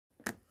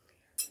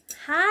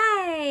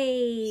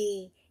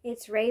Hi,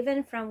 it's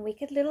Raven from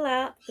Wicked Little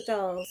Art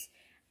Dolls,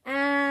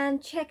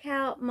 and check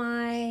out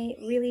my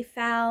really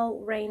foul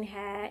rain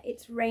hair.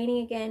 It's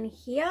raining again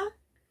here,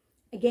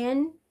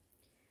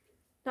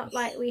 not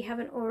like we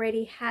haven't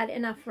already had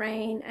enough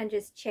rain, and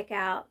just check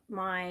out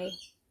my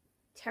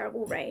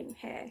terrible rain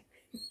hair.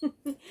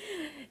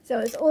 So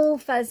it's all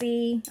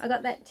fuzzy. I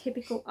got that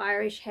typical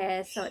Irish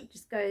hair, so it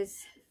just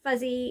goes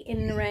fuzzy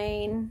in the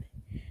rain.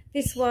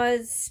 This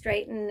was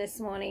straightened this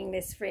morning,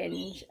 this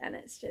fringe, and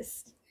it's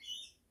just...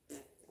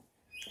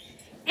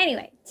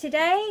 Anyway,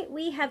 today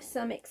we have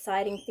some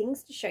exciting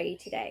things to show you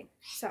today.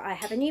 So I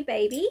have a new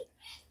baby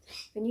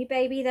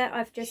that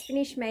I've just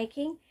finished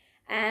making,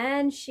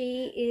 and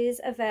she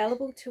is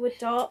available to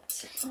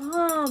adopt.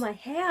 Oh, my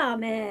hair,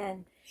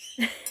 man.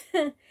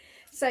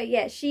 So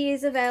yeah, she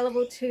is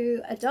available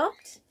to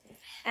adopt,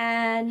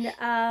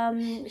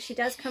 and she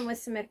does come with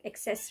some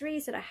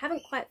accessories that I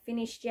haven't quite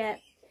finished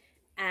yet.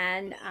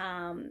 And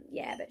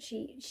yeah, but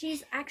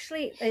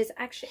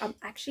I've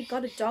actually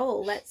got a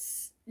doll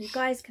that's you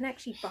guys can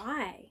actually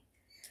buy.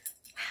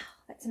 Wow,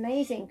 that's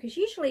amazing, because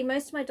usually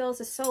most of my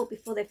dolls are sold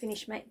before they're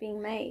finished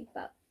being made.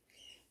 But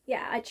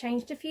yeah, I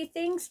changed a few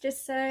things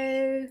just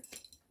so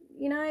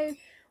you know,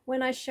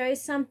 when I show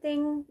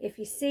something, if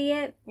you see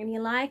it and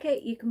you like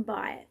it, you can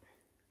buy it,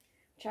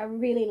 which I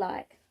really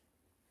like.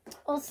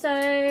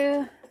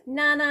 Also,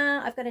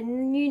 Nana, I've got a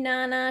new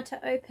Nana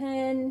to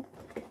open.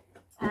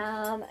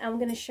 I'm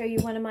going to show you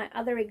one of my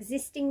other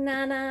existing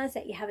Nanas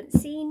that you haven't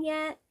seen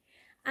yet.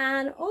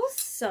 And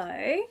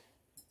also,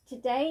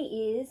 today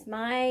is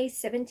my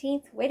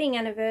 17th wedding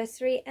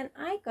anniversary, and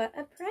I got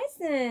a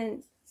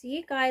present. So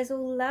you guys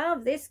will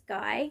love this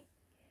guy.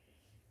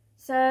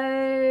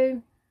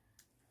 So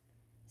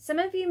some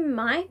of you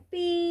might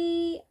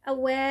be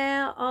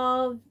aware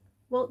of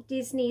Walt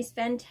Disney's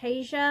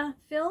Fantasia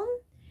film,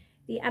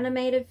 the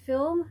animated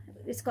film.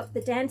 It's got the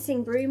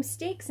dancing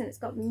broomsticks, and it's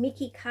got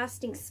Mickey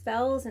casting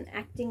spells and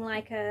acting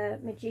like a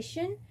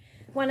magician.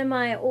 One of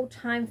my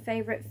all-time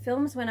favorite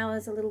films when I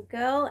was a little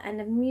girl, and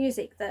the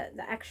music, the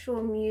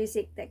actual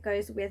music that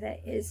goes with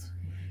it is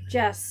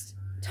just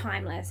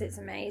timeless. It's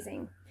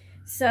amazing.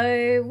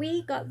 So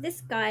we got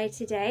this guy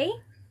today.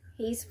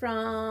 He's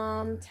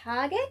from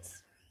Target,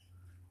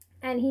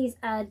 and he's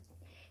a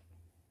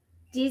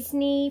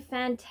Disney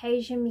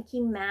Fantasia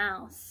Mickey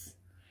Mouse,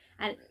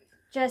 and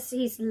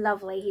he's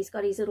lovely. He's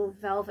got his little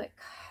velvet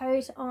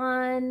coat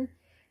on,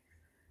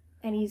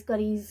 and he's got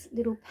his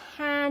little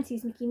pants,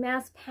 his Mickey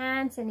Mouse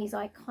pants, and his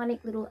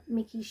iconic little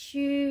Mickey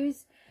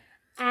shoes,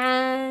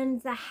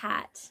 and the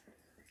hat.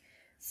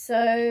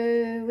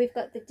 So we've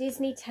got the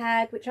Disney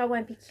tag, which I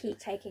won't keep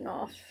taking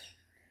off.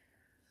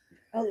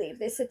 I'll leave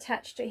this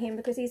attached to him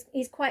because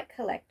he's quite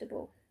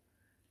collectible.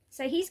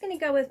 So he's going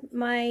to go with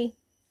my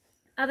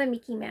other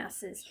Mickey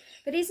Mouses.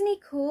 But isn't he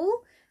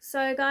cool?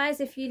 So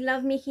guys, if you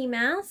love Mickey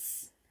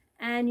Mouse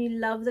and you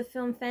love the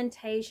film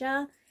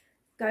Fantasia,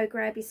 go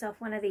grab yourself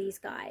one of these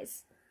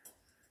guys.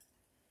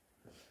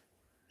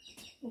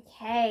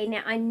 Okay,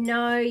 now I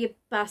know you're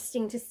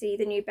busting to see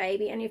the new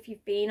baby, and if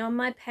you've been on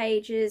my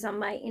pages, on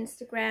my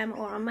Instagram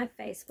or on my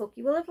Facebook,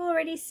 you will have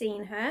already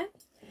seen her.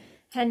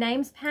 Her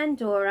name's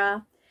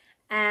Pandora,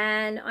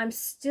 and I'm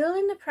still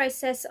in the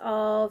process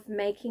of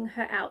making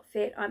her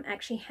outfit. I'm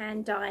actually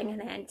hand dyeing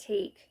an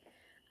antique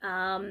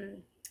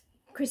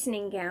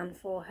christening gown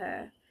for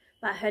her,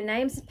 but her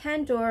name's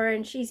Pandora,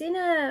 and she's in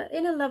a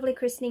lovely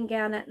christening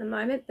gown at the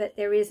moment, but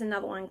there is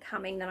another one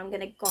coming that I'm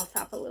going to goth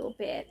up a little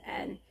bit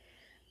and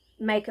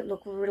make it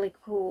look really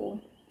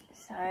cool.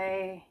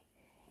 So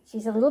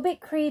she's a little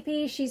bit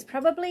creepy. She's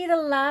probably the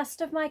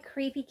last of my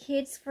creepy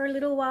kids for a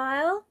little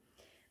while,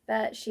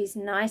 but she's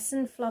nice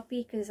and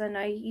floppy, because I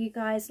know you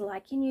guys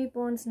like your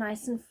newborns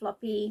nice and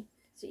floppy,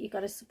 so you got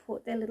to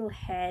support their little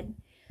head.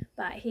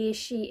 But here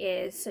she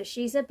is. So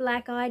she's a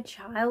black-eyed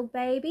child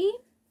baby.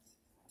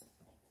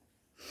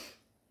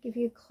 Give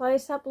you a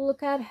close-up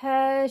look at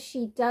her.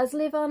 She does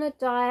live on a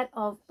diet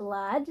of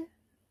blood.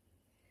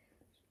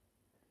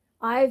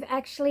 I've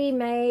actually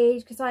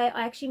made, because I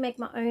actually make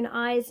my own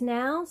eyes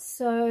now,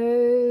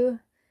 so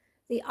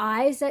the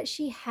eyes that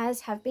she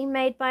has have been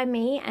made by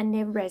me, and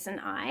they're resin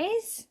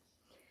eyes.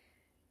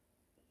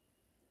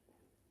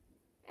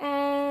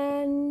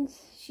 And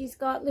she's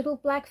got little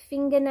black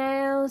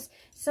fingernails.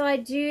 So I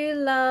do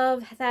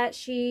love that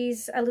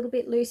she's a little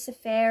bit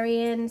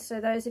Luciferian. So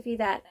those of you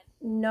that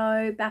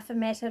know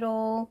Baphomet at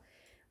all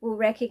will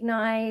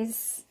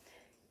recognize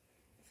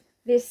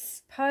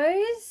this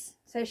pose.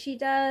 So she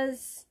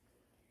does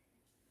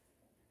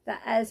the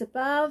as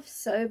above,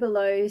 so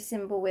below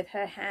symbol with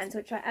her hands,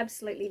 which I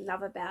absolutely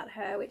love about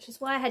her, which is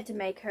why I had to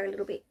make her a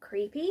little bit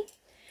creepy.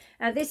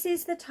 Now this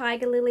is the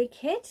Tiger Lily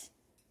kit,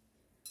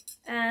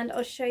 and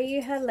I'll show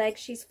you her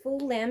legs. She's full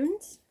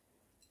limbed.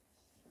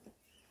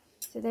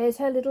 So there's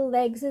her little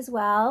legs as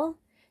well.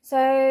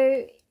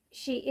 So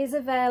she is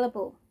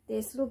available.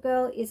 This little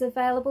girl is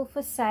available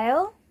for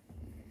sale.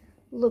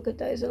 Look at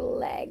those little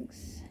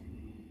legs.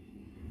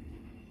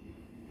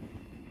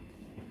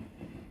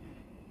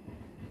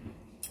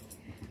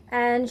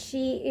 And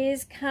she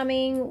is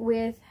coming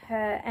with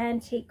her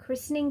antique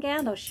christening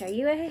gown. I'll show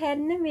you her head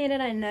in a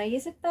minute. I know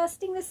you're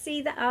busting to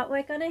see the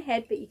artwork on her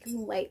head, but you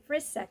can wait for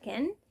a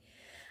second.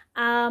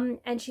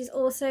 And she's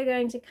also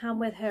going to come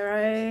with her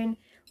own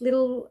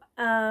little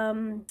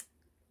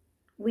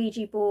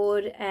Ouija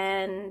board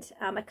and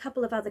a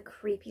couple of other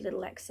creepy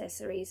little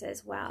accessories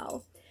as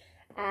well.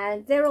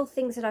 And they're all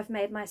things that I've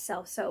made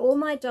myself. So all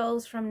my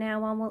dolls from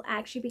now on will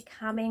actually be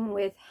coming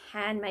with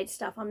handmade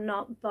stuff. I'm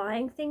not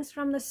buying things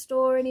from the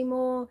store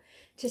anymore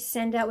to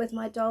send out with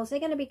my dolls. They're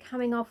going to be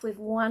coming off with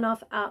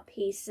one-off art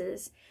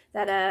pieces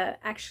that are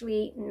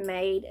actually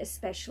made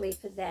especially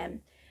for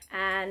them.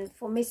 And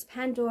for Miss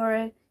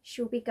Pandora,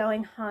 she'll be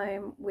going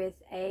home with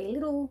a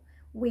little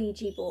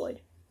Ouija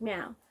board.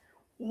 Now,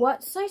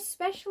 what's so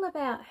special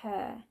about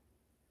her?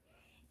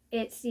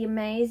 It's the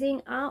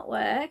amazing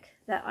artwork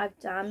that I've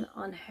done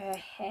on her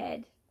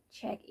head.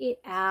 Check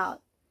it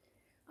out.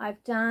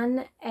 I've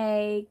done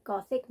a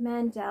Gothic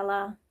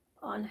mandala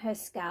on her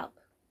scalp.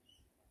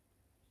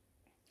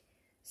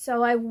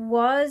 So I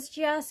was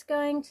just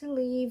going to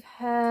leave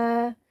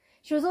her.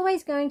 She was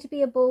always going to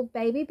be a bald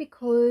baby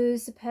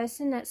because the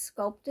person that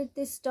sculpted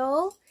this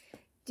doll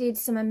did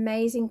some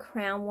amazing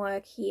crown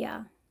work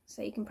here.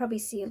 So you can probably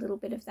see a little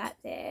bit of that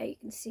there. You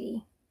can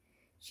see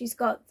she's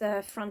got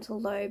the frontal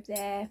lobe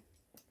there.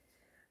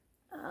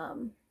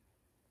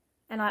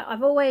 And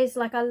I've always,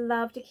 like, I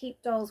love to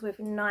keep dolls with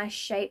nice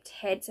shaped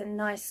heads and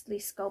nicely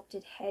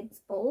sculpted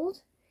heads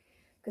bald,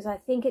 because I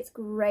think it's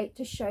great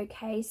to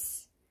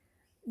showcase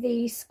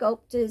the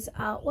sculptor's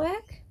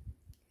artwork.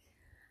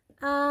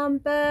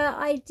 But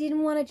I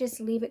didn't want to just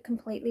leave it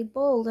completely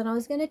bald, and I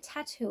was going to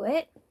tattoo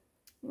it.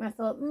 I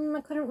thought,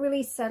 I couldn't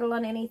really settle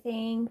on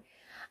anything.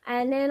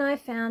 And then I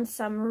found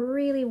some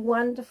really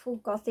wonderful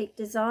Gothic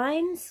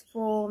designs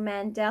for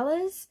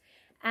mandalas,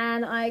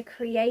 and I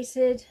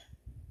created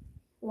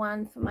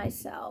one for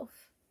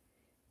myself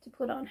to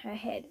put on her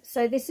head.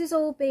 So this has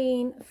all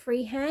been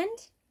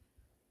freehand.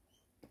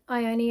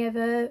 I only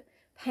ever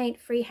paint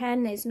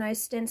freehand. There's no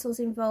stencils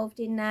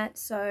involved in that.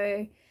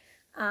 So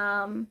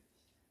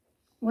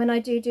when I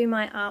do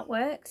my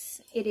artworks,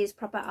 it is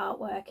proper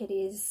artwork. It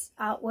is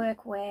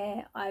artwork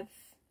where I've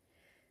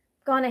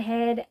gone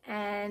ahead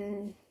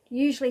and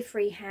usually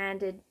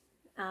freehanded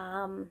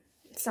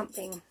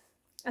something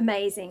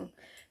amazing.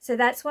 So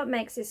that's what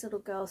makes this little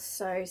girl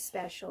so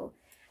special.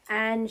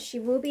 And she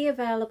will be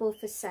available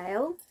for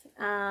sale.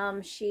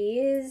 She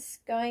is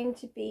going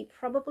to be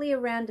probably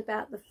around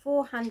about the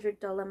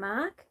 $400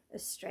 mark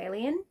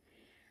Australian,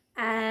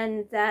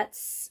 and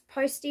that's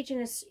postage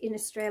in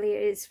Australia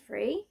is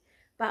free,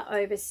 but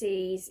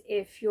overseas,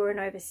 if you're an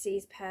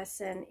overseas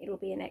person, it'll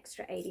be an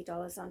extra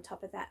 $80 on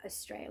top of that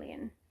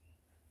Australian.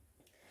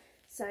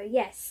 So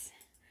yes,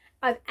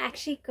 I've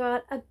actually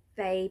got a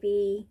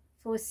baby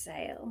for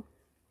sale.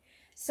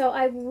 So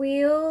I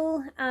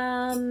will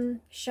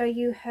show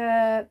you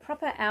her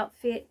proper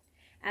outfit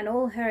and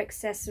all her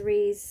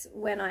accessories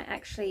when I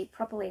actually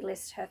properly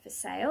list her for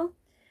sale.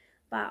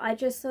 But I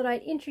just thought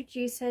I'd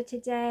introduce her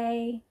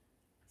today.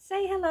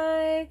 Say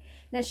hello.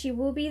 Now, she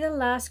will be the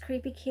last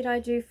creepy kid I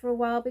do for a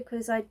while,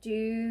 because I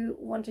do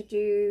want to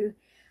do,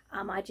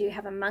 I do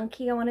have a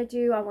monkey I want to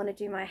do. I want to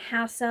do my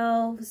house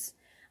elves.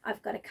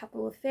 I've got a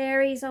couple of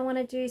fairies I want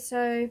to do.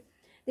 So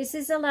this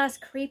is the last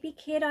creepy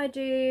kid I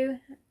do.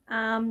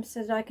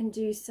 So that I can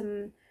do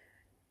some,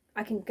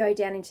 I can go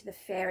down into the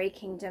fairy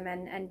kingdom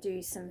and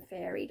do some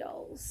fairy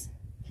dolls.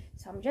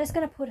 So I'm just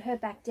going to put her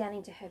back down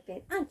into her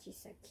bed. Aren't you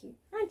so cute?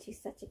 Aren't you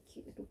such a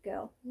cute little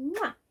girl?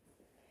 Mwah!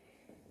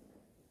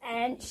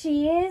 And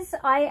she is,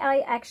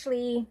 I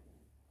actually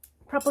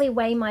properly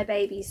weigh my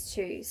babies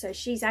too. So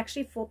she's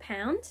actually 4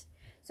 pounds.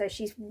 So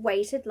she's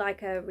weighted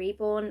like a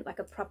reborn, like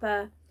a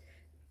proper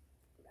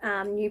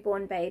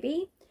newborn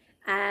baby.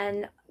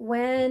 And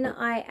when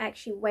I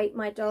actually weight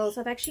my dolls,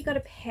 I've actually got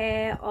a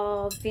pair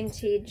of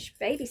vintage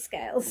baby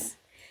scales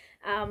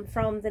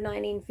from the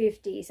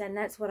 1950s, and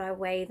that's what I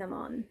weigh them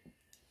on.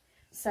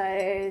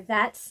 So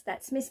that's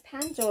Miss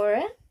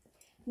Pandora.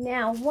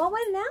 Now, what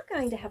we're now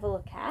going to have a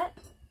look at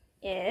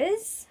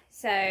is,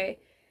 so I'm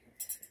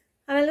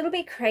a little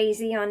bit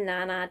crazy on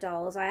Nana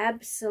dolls. I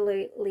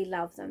absolutely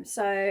love them.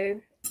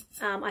 So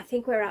I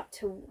think we're up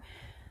to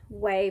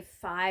wave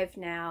 5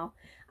 now.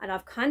 And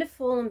I've kind of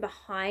fallen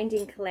behind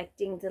in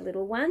collecting the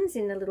little ones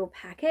in the little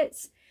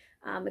packets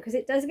because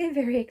it does get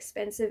very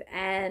expensive,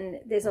 and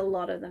there's a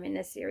lot of them in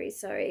the series.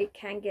 So it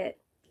can get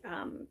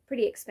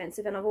pretty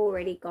expensive, and I've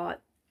already got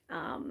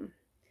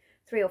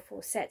 3 or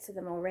 4 sets of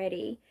them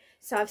already.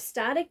 So I've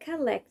started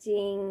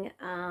collecting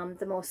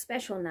the more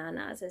special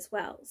Nanas as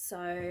well.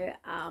 So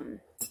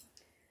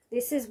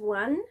this is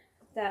one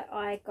that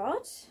I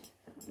got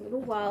a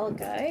little while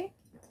ago,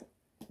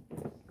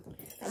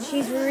 and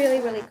she's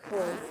really, really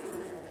cool.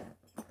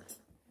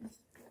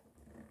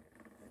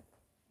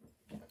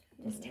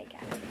 Just take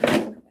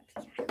out.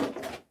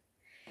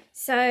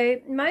 So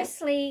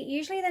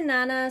usually the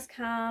Nanas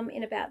come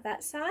in about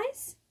that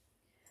size,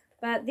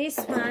 but this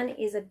one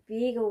is a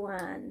bigger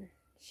one.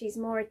 She's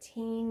more a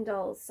teen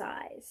doll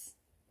size.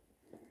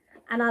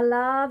 And I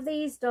love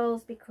these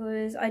dolls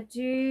because I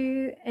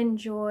do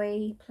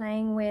enjoy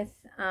playing with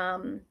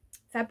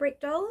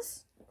fabric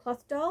dolls,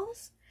 cloth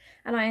dolls,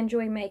 and I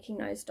enjoy making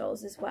those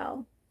dolls as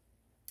well.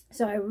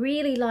 So I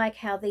really like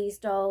how these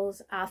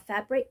dolls are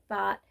fabric,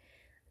 but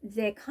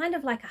they're kind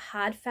of like a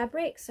hard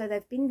fabric, so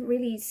they've been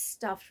really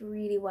stuffed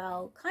really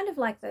well, kind of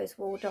like those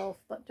Waldorf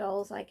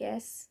dolls, I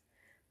guess,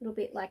 a little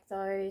bit like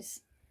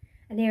those.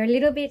 And they're a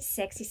little bit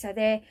sexy, so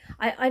they're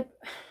I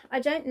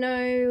don't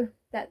know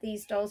that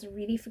these dolls are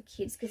really for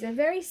kids because they're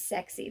very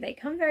sexy. They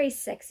come very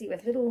sexy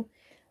with little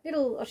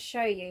I'll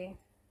show you,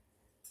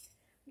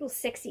 little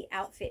sexy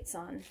outfits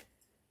on.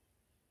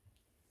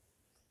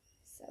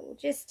 So we'll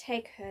just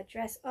take her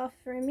dress off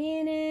for a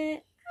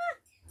minute.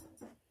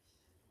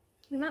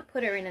 We might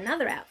put her in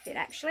another outfit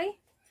actually.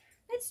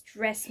 Let's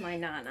dress my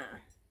Nana.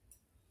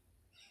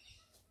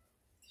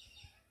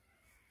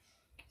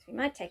 So we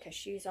might take her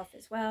shoes off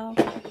as well.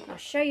 I'll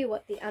show you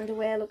what the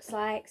underwear looks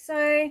like.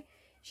 So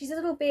she's a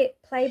little bit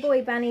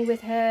Playboy bunny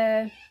with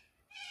her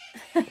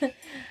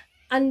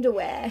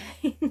underwear.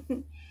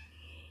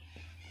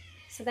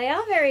 So they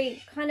are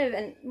very kind of,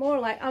 and more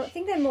like, I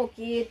think they're more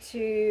geared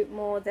to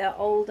more the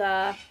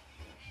older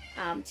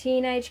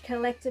teenage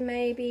collector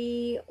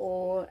maybe,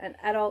 or an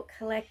adult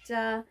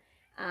collector.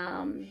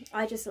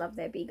 I just love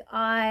their big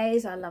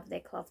eyes. I love their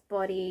cloth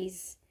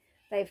bodies.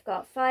 They've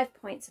got 5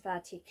 points of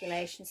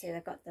articulation, so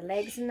they've got the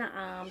legs and the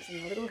arms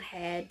and the little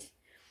head.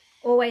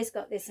 Always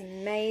got this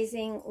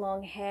amazing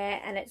long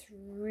hair, and it's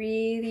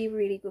really,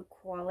 really good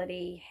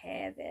quality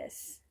hair,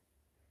 this.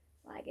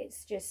 Like,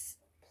 it's just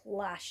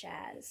plush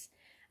as.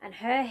 And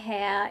her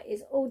hair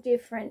is all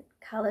different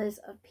colours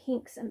of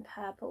pinks and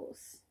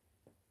purples.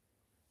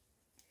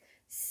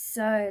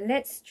 So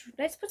let's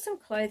put some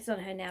clothes on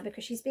her now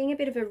because she's being a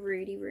bit of a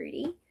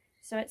Rudy.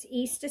 So it's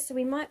Easter, so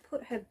we might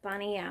put her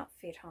bunny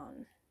outfit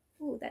on.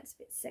 Oh, that's a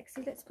bit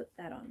sexy. Let's put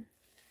that on.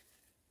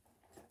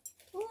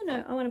 Oh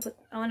no, I want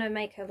to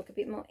make her look a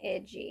bit more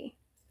edgy.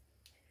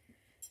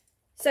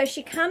 So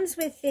she comes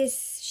with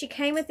this. She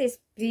came with this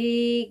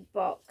big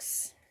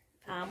box,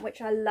 which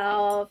I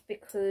love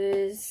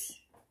because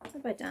what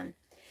have I done?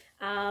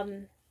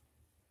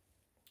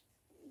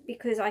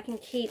 Because I can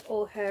keep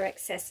all her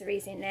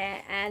accessories in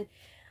there, and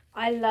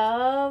I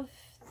love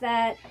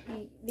that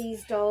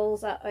these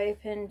dolls are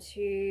open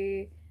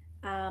to,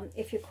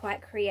 if you're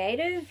quite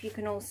creative, you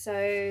can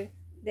also,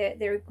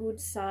 they're a good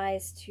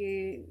size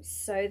to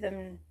sew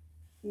them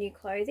new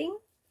clothing,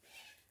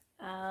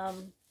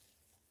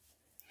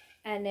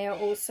 and they're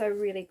also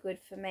really good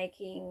for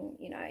making,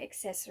 you know,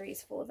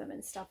 accessories for them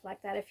and stuff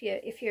like that if you're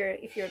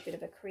a bit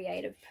of a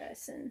creative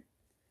person.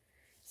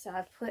 So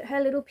I've put her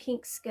little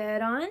pink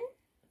skirt on.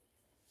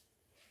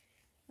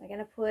 We're going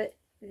to put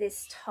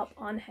this top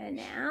on her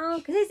now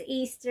because it's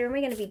Easter and we're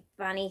going to be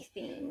bunny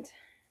themed.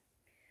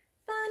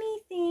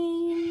 Bunny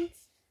themed.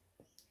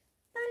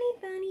 Bunny,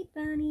 bunny,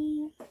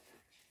 bunny.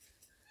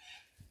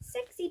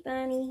 Sexy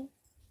bunny.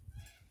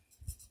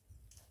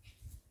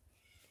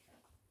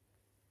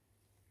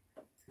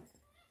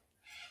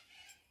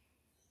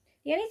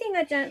 The only thing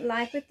I don't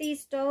like with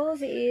these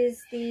dolls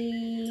is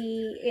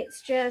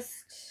it's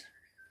just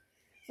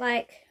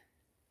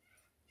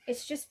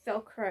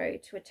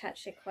Velcro to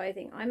attach their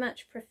clothing. I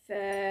much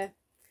prefer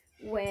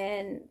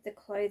when the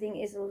clothing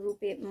is a little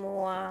bit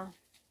more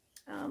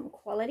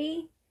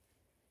quality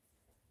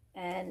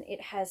and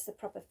it has the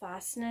proper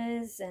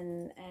fasteners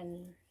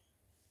and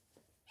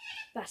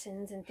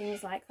buttons and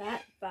things like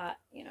that, but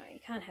you know, you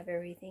can't have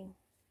everything.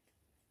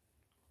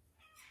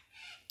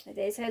 So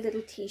there's her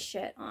little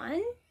t-shirt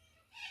on.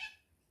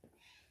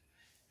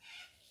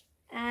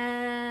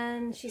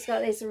 And she's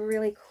got this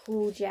really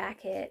cool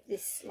jacket,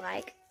 this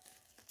like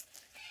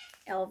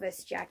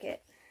Elvis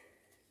jacket.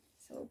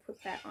 So we'll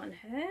put that on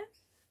her.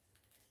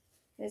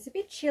 It's a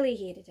bit chilly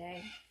here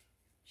today,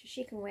 so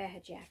she can wear her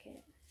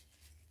jacket.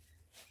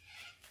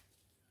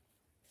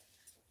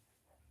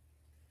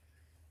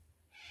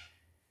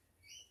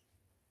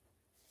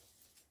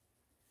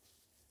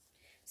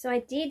 So I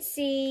did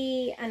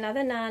see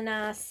another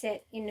Nana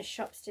set in the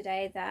shops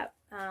today that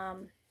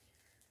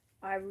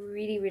I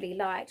really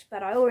liked,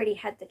 but I already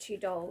had the 2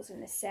 dolls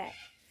in the set.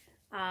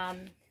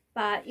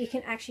 But you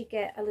can actually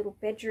get a little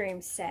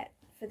bedroom set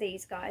for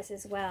these guys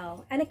as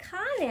well, and a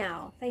car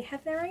now. They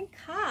have their own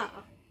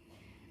car.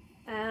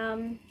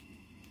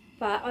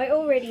 But I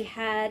already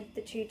had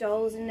the 2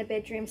 dolls in the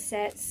bedroom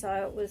set,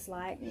 so it was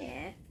like,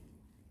 yeah.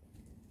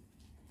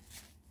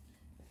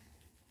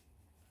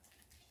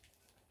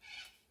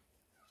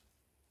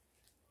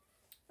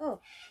 Oh,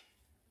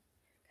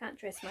 can't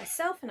dress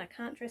myself and I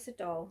can't dress a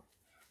doll.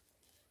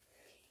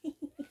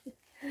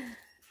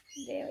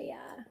 There we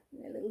are,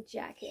 in a little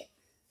jacket.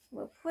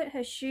 We'll put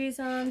her shoes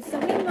on. So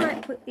we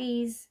might put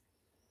these.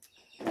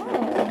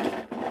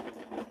 Oh,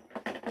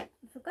 I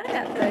forgot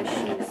about those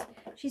shoes.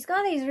 She's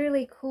got these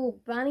really cool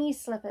bunny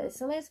slippers,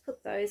 so let's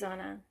put those on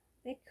her.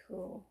 They're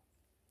cool.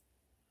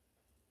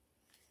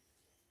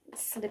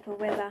 Slipper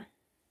weather.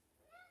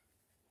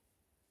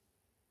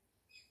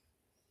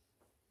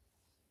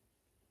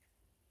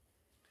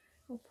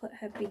 I'll put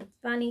her big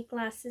bunny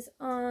glasses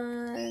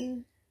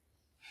on.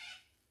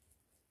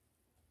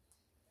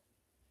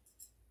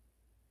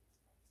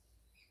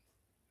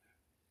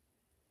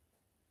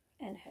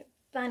 And her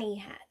bunny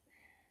hat.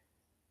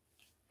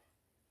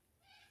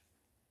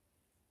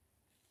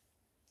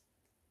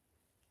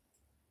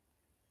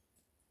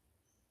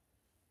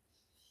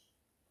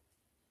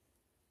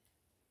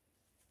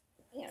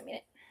 Hang on a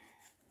minute.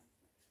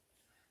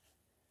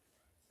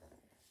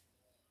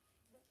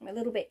 I'm a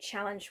little bit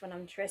challenged when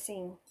I'm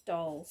dressing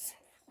dolls.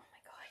 Oh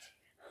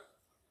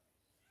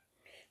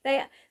my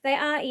god. They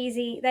are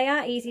easy. They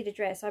are easy to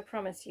dress, I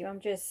promise you.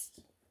 I'm just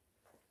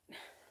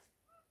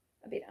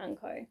a bit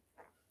unco.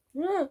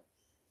 There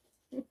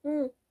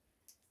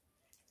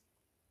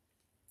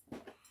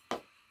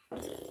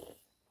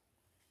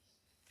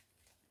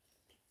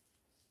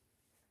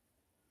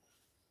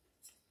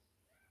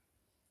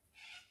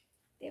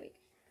we go.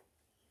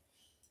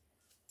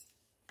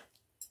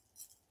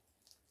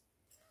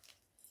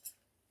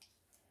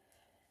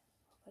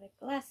 Put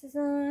the glasses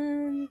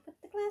on, put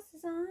the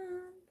glasses on,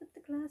 put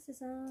the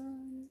glasses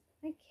on.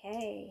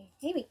 Okay,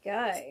 here we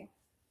go.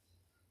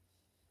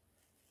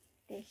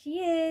 There she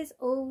is,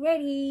 all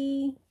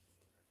ready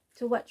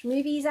to watch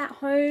movies at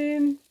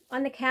home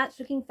on the couch,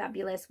 looking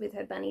fabulous with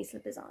her bunny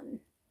slippers on.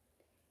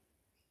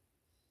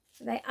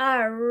 They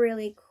are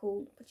really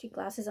cool. Put your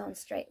glasses on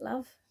straight,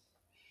 love.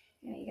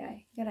 There you go.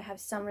 You've got to have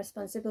some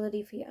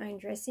responsibility for your own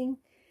dressing.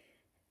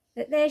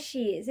 But there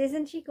she is.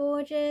 Isn't she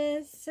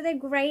gorgeous? So they're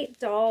great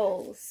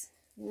dolls.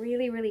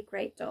 Really, really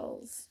great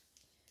dolls.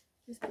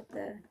 Just put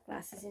the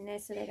glasses in there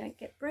so they don't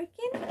get broken.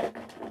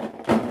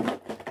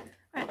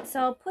 Alright, so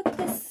I'll put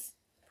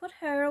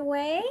her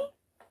away.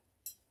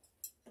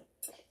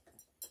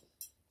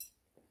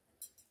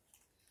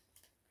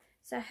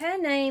 So her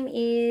name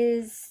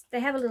is,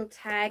 they have a little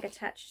tag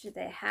attached to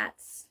their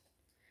hats.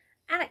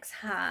 Alex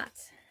Hart.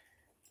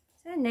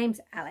 So her name's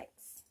Alex.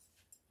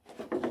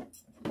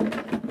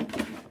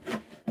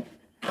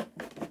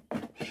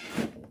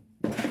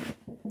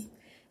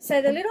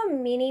 So the little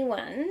mini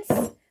ones,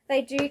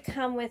 they do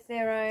come with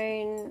their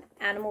own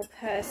animal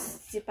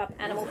purse, zip-up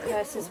animal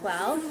purse as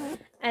well.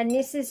 And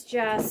this is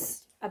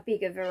just a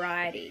bigger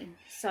variety.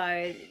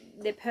 So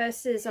the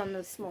purses on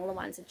the smaller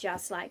ones are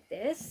just like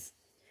this.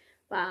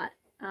 But,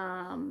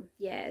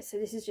 yeah, so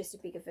this is just a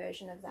bigger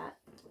version of that.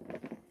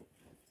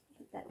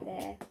 Put that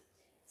there.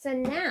 So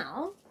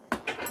now...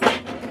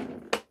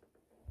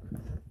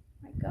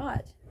 my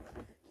god,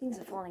 things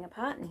are falling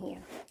apart in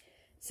here.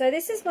 So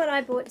this is what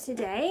I bought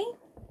today.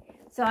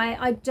 So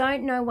I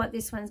don't know what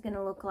this one's going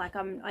to look like.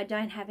 I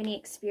don't have any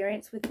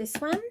experience with this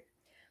one.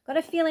 Got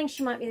a feeling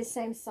she might be the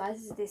same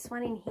size as this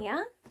one in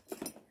here,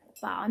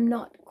 but I'm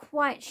not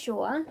quite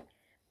sure.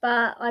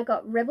 But I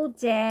got Rebel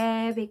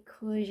Dare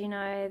because, you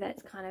know,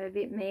 that's kind of a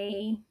bit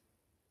me.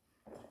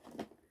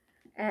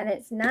 And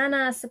it's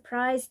Nana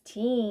Surprise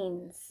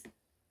Teens.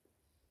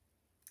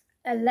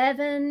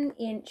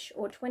 11-inch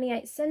or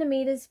 28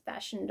 centimeters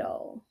fashion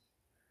doll.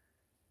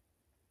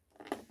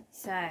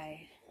 So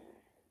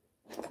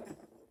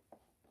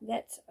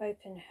let's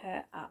open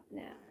her up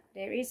now.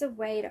 There is a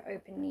way to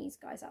open these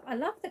guys up. I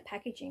love the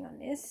packaging on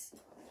this.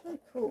 It's really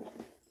cool.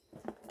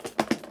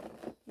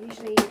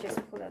 Usually you just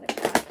pull it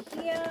apart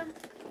here.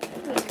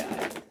 Here we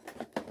go.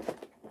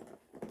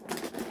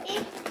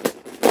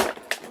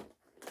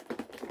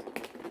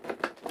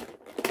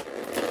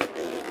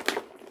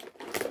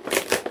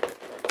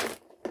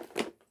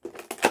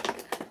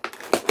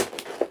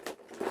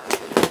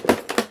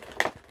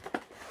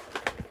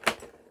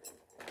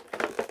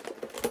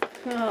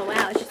 Oh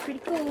wow, she's pretty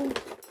cool.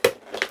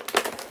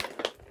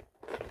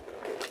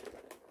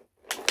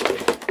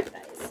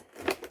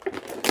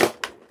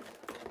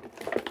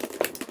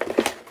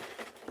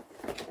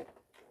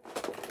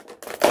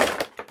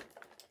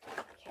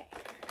 Okay,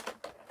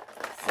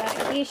 so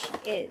here she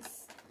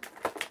is.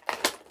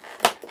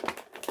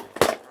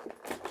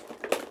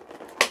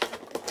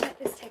 Let's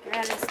just take her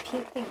out of this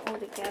pink thing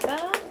altogether.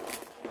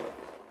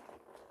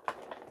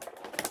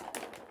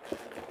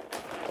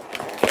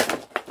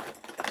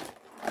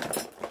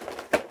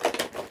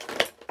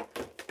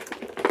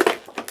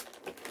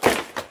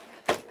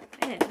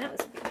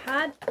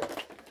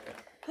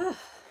 Oh,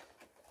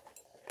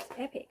 it's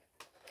epic.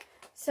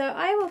 So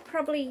I will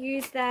probably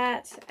use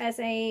that as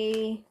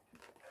a,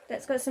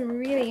 that's got some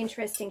really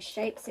interesting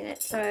shapes in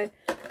it. So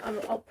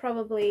I'll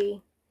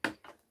probably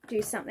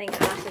do something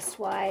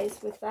artist-wise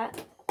with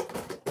that.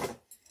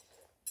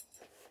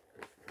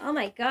 Oh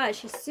my gosh,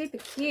 she's super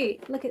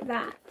cute. Look at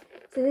that.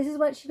 So this is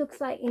what she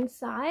looks like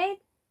inside.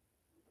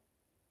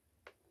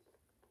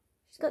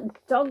 She's got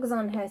dogs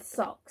on her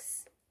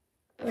socks.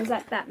 Or is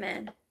that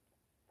Batman?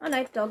 Oh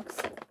no, dogs.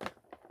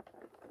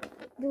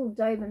 Little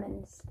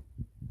Dobermans.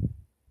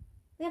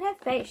 Look at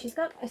her face. She's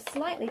got a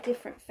slightly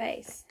different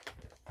face.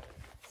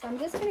 So I'm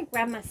just going to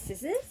grab my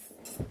scissors.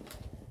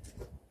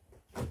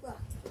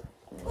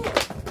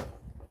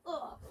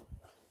 Oh,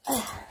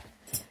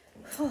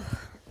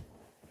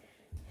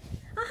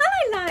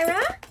 hello,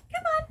 Lyra.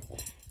 Come on.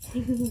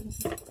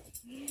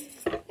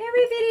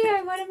 Every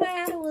video, one of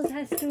my animals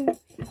has to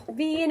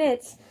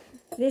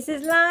This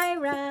is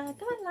Lyra.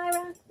 Come on,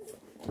 Lyra.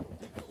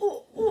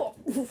 Oh, oh.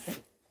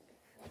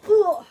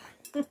 Oh.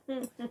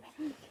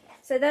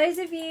 So those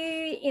of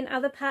you in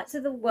other parts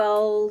of the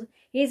world,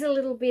 here's a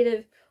little bit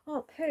of,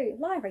 oh, poo,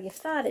 Lyra, you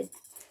farted.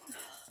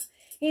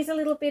 Here's a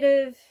little bit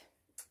of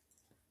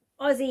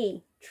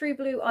Aussie, true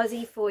blue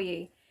Aussie for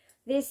you.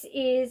 This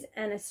is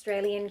an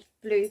Australian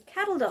blue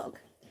cattle dog.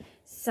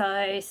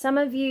 So some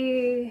of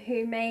you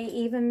who may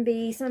even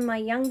be, some of my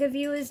younger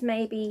viewers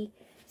may be,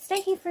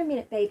 stay here for a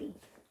minute, baby.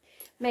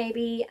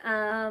 Maybe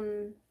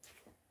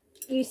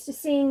used to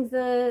seeing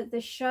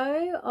the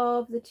show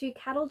of the two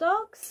cattle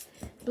dogs,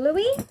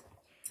 Bluey.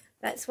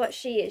 That's what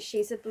she is.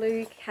 She's a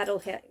blue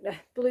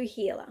blue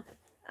heeler,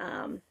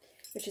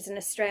 which is an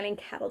Australian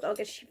cattle dog,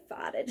 as she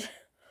farted.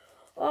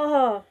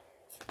 Oh,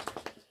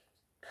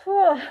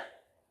 poor.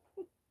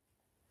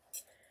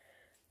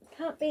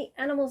 Can't beat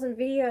animals and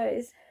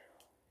videos.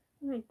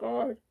 Oh my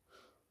God.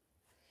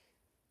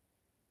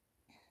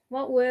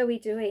 What were we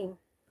doing?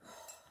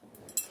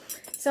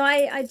 So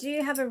I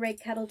do have a red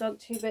cattle dog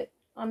too, but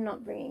I'm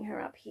not bringing her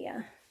up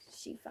here.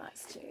 She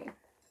farts too.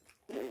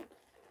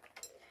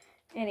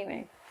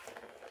 Anyway.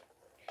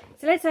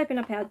 So let's open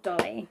up our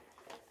dolly.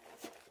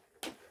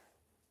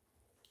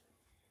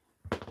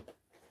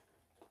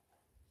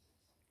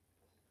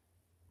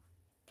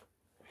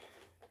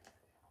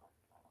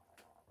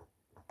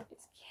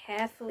 Just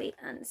carefully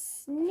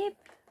unsnip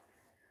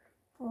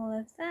all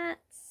of that.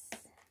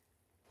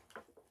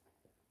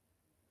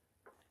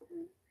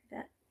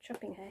 Without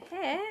chopping her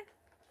hair.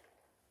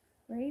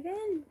 Breathe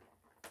in.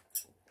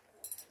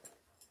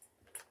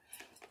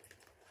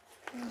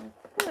 And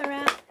pull her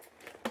out.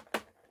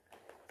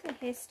 Where's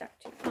her hair stuck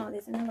to? Oh,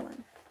 there's another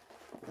one.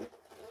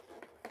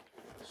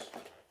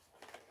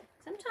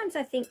 Sometimes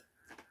I think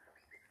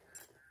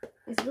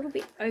there's a little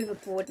bit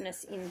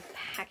overboardness in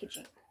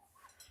packaging.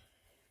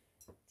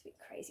 It's a bit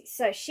crazy.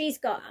 So she's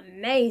got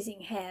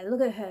amazing hair.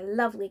 Look at her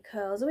lovely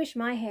curls. I wish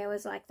my hair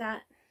was like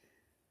that.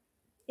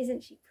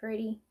 Isn't she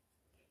pretty?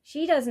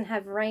 She doesn't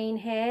have rain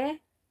hair.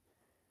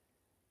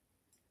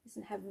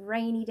 Doesn't have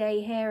rainy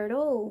day hair at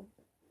all.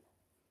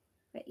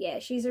 But yeah,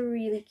 she's a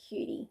really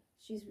cutie.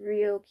 She's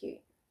real cute.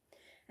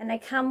 And they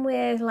come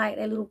with like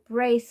their little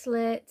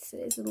bracelets.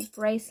 There's little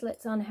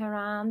bracelets on her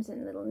arms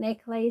and little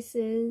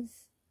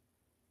necklaces.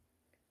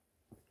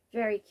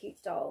 Very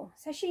cute doll.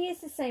 So she is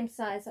the same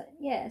size.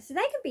 Yeah, so they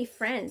could be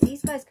friends.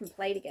 These guys can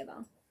play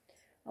together.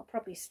 I'll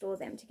probably store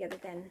them together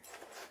then.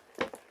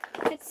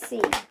 Let's see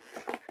what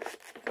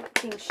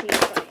things she's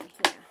got in here.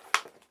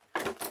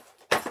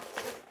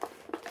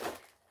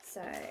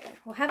 So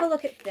we'll have a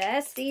look at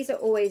this. These are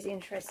always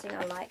interesting.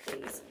 I like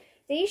these.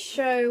 These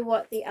show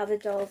what the other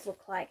dolls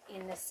look like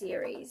in the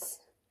series.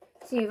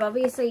 So you've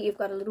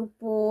got a little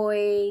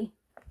boy.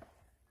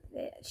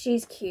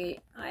 She's cute.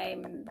 I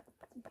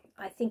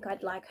think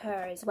I'd like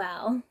her as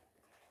well.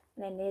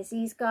 And then there's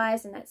these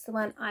guys, and that's the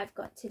one I've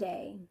got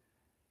today.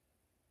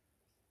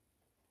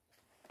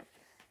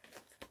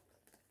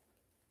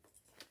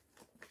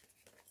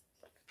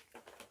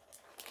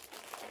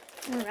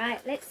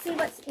 Alright, let's see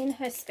what's in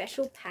her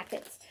special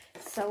packets.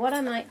 So what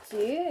I might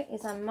do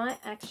is I might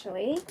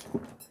actually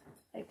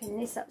open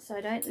this up so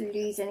I don't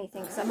lose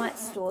anything, because I might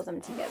store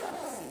them together.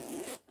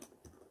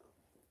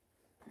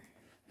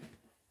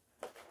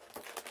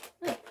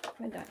 Oh,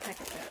 where did I pack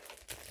it up?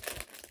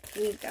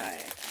 Here we go.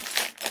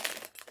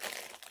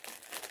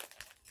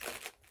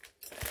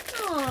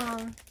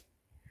 Oh,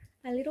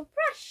 a little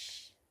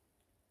brush.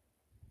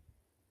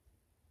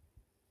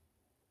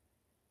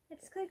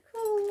 That's so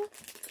cool.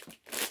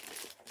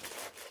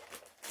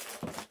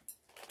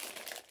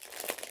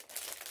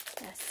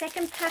 Our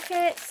second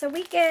packet. So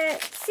we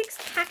get 6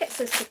 packets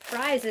of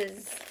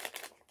surprises.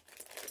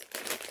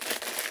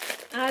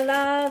 I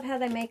love how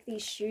they make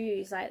these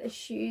shoes. Like, the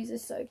shoes are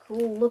so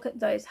cool. Look at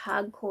those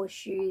hardcore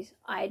shoes.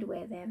 I'd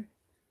wear them.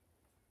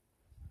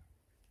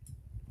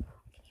 I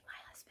can hear my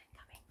husband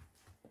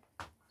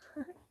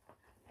coming.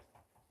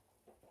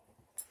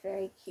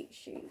 Very cute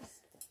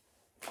shoes.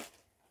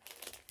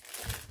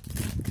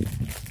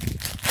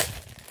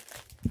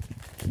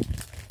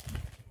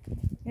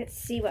 Let's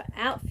see what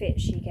outfit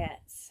she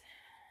gets.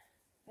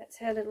 That's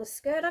her little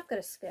skirt. I've got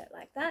a skirt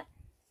like that.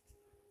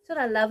 That's what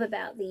I love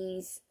about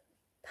these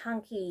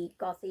punky,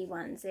 gothy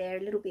ones. They're a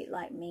little bit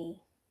like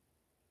me.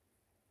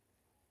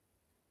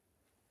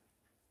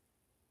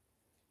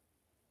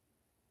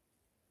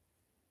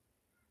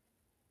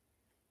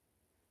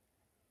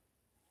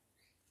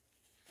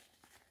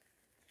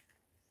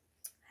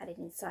 Had it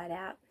inside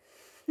out.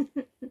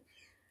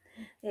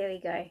 There we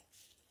go.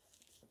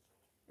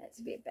 That's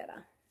a bit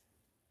better.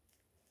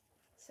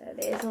 So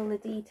there's all the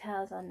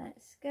details on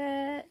that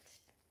skirt.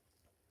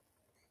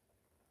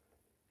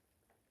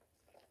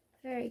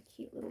 Very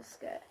cute little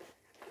skirt.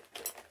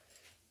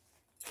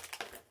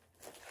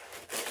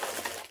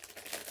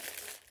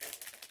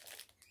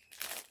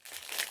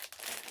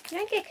 You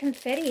don't get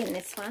confetti in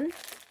this one.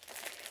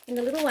 In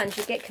the little ones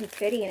you get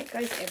confetti and it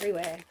goes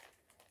everywhere.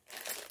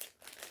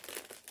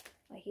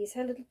 Well, here's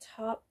her little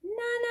top. Na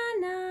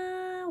na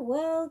na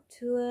world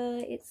tour,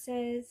 it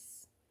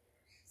says.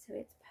 So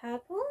it's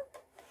purple.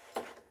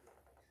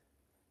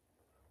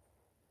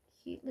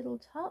 Cute little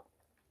top.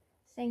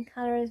 Same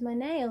colour as my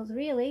nails,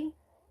 really.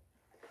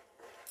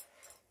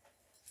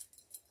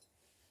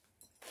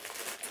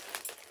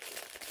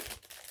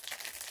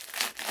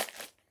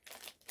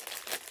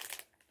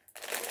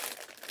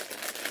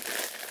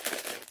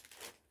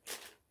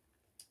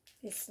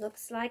 This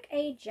looks like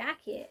a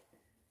jacket.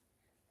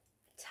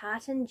 A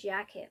tartan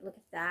jacket. Look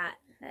at that.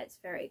 That's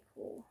very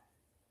cool.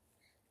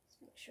 Let's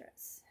make sure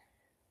it's...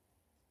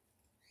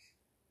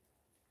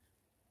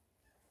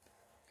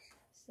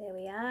 So there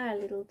we are, a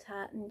little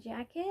tartan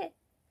jacket.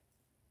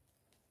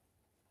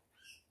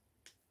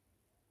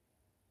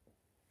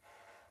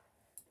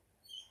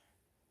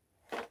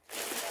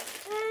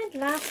 And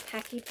last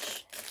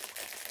package.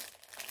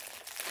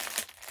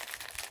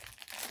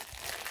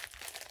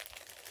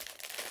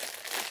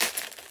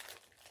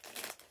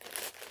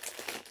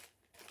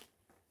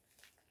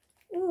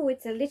 Ooh,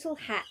 it's a little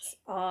hat.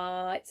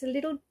 Oh, it's a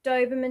little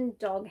Doberman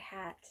dog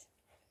hat.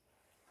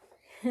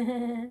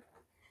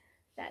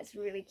 That's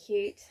really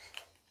cute.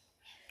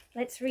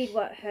 Let's read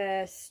what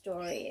her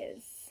story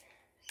is.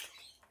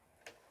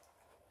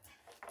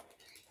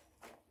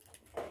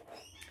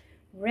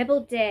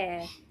 Rebel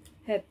Dare.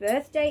 Her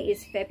birthday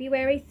is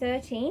February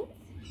 13th.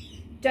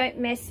 Don't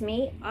mess with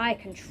me, I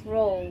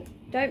control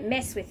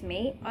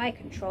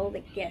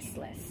the guest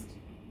list.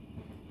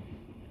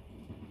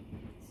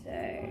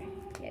 So,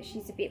 yeah,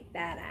 she's a bit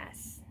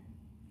badass.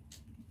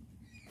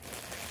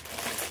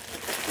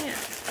 Yeah.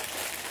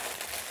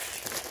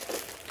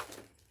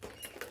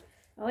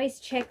 I always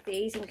check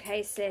these in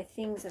case they're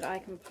things that I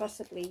can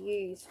possibly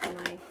use for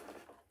my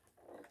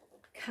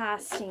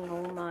casting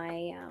or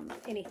my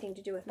anything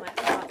to do with my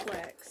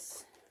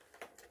artworks.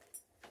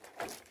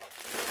 I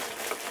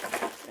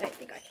don't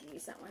think I can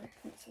use that one.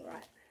 That's all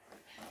right.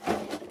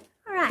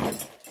 All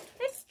right,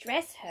 let's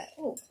dress her.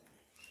 Oh,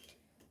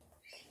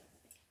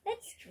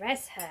 let's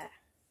dress her.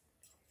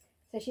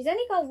 So she's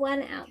only got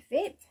one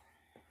outfit,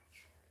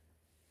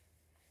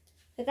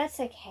 but that's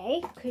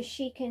okay because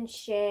she can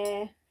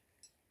share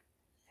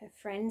her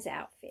friend's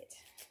outfit.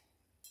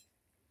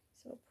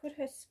 So we'll put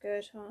her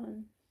skirt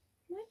on.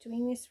 Am I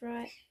doing this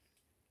right?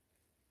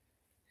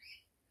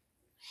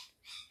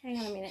 Hang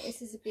on a minute,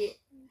 this is a bit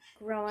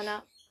growing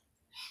up,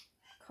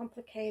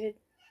 complicated.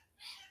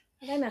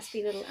 Oh, they must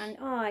be little,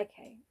 oh,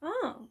 okay.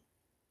 Oh.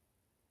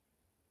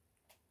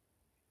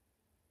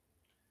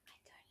 I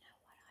don't know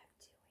what I'm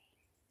doing.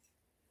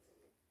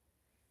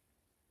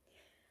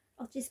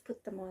 I'll just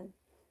put them on.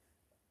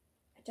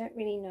 I don't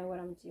really know what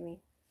I'm doing.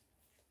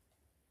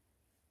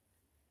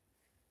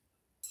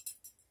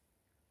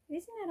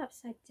 Isn't that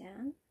upside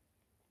down?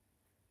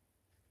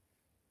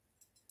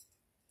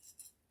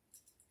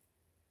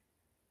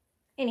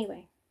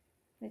 Anyway,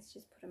 let's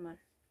just put them on.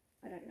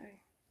 I don't know.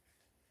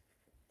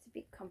 It's a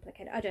bit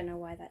complicated. I don't know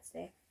why that's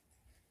there.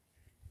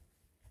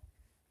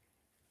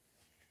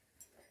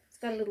 It's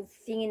got a little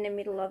thing in the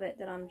middle of it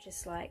that I'm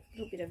just like,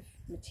 a little bit of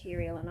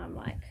material, and I'm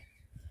like,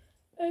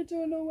 I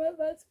don't know what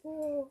that's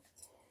for.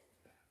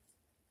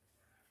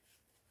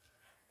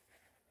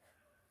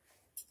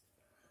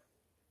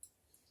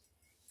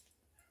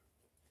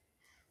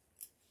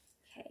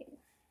 Okay.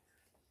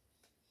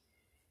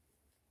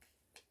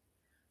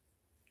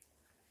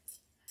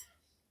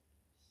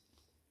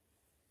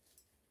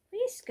 Put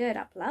your skirt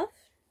up, love.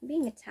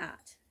 Being a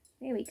tart.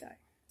 There we go.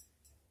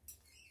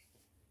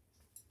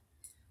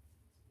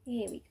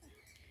 Here we go.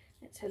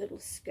 That's her little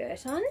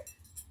skirt on.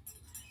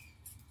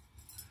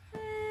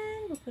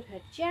 And we'll put her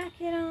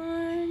jacket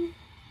on.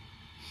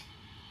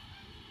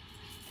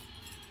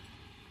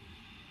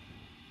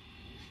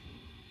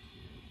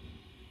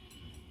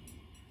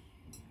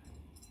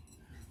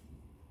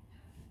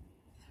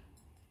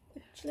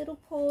 Put your little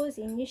paws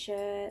in your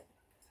shirt.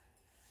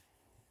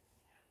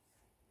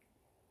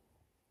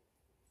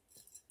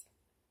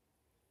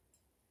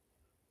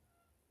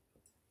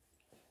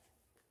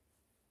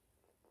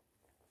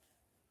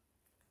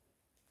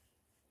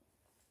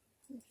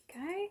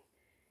 Go.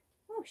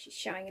 Oh, she's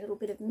showing a little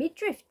bit of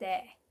midriff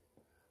there.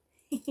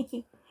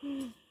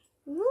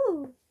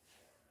 Ooh.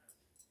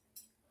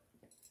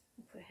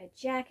 Put her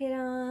jacket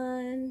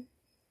on.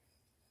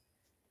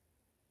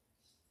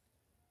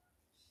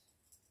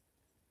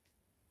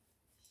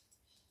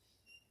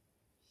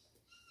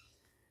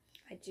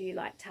 I do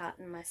like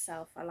tartan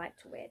myself. I like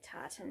to wear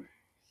tartan.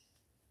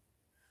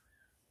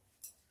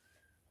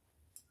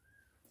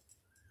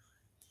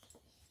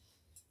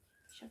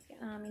 Shove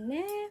your arm in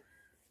there.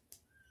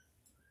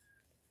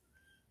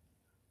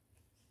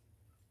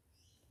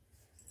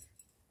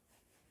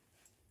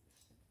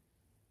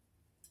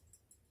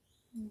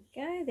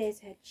 Go, there's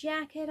her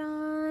jacket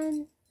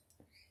on,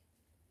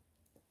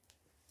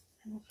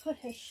 and we'll put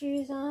her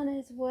shoes on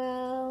as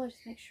well.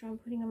 Just make sure I'm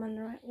putting them on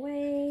the right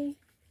way.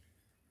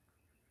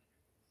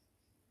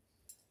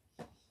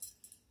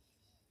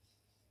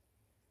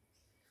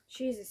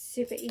 Shoes are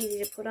super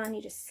easy to put on.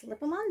 You just slip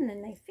them on and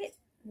then they fit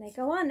and they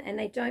go on and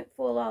they don't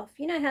fall off.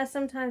 You know how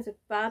sometimes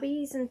with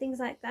Barbies and things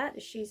like that,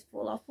 the shoes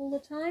fall off all the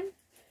time?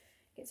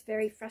 It's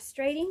very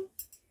frustrating.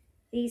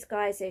 these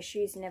guys, their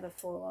shoes never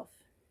fall off.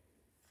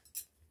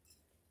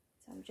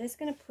 So I'm just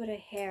going to put her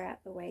hair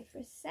out the way for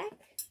a sec.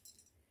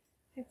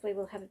 Hopefully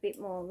we'll have a bit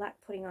more luck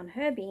putting on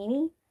her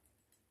beanie.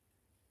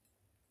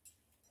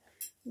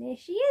 And there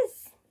she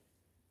is.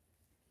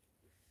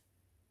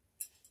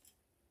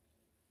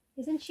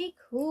 Isn't she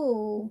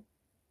cool?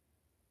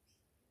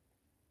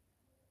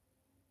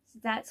 So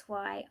that's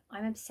why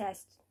I'm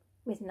obsessed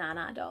with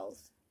Nana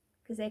dolls,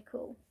 because they're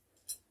cool.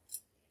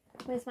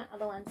 Where's my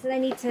other one? So they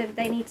need to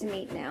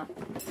meet now.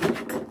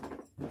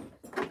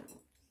 I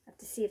have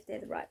to see if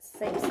they're the right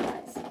same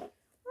size.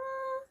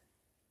 Oh,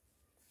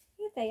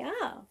 here they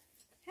are.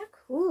 How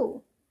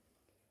cool.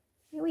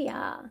 Here we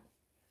are.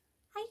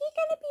 Are you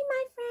gonna be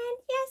my friend?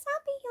 Yes,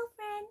 I'll be your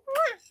friend.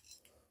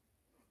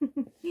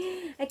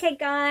 Okay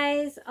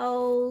guys,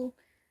 I'll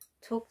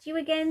talk to you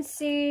again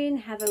soon.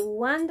 Have a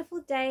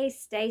wonderful day.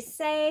 Stay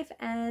safe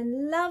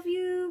and love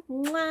you.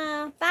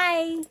 Mwah.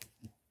 Bye.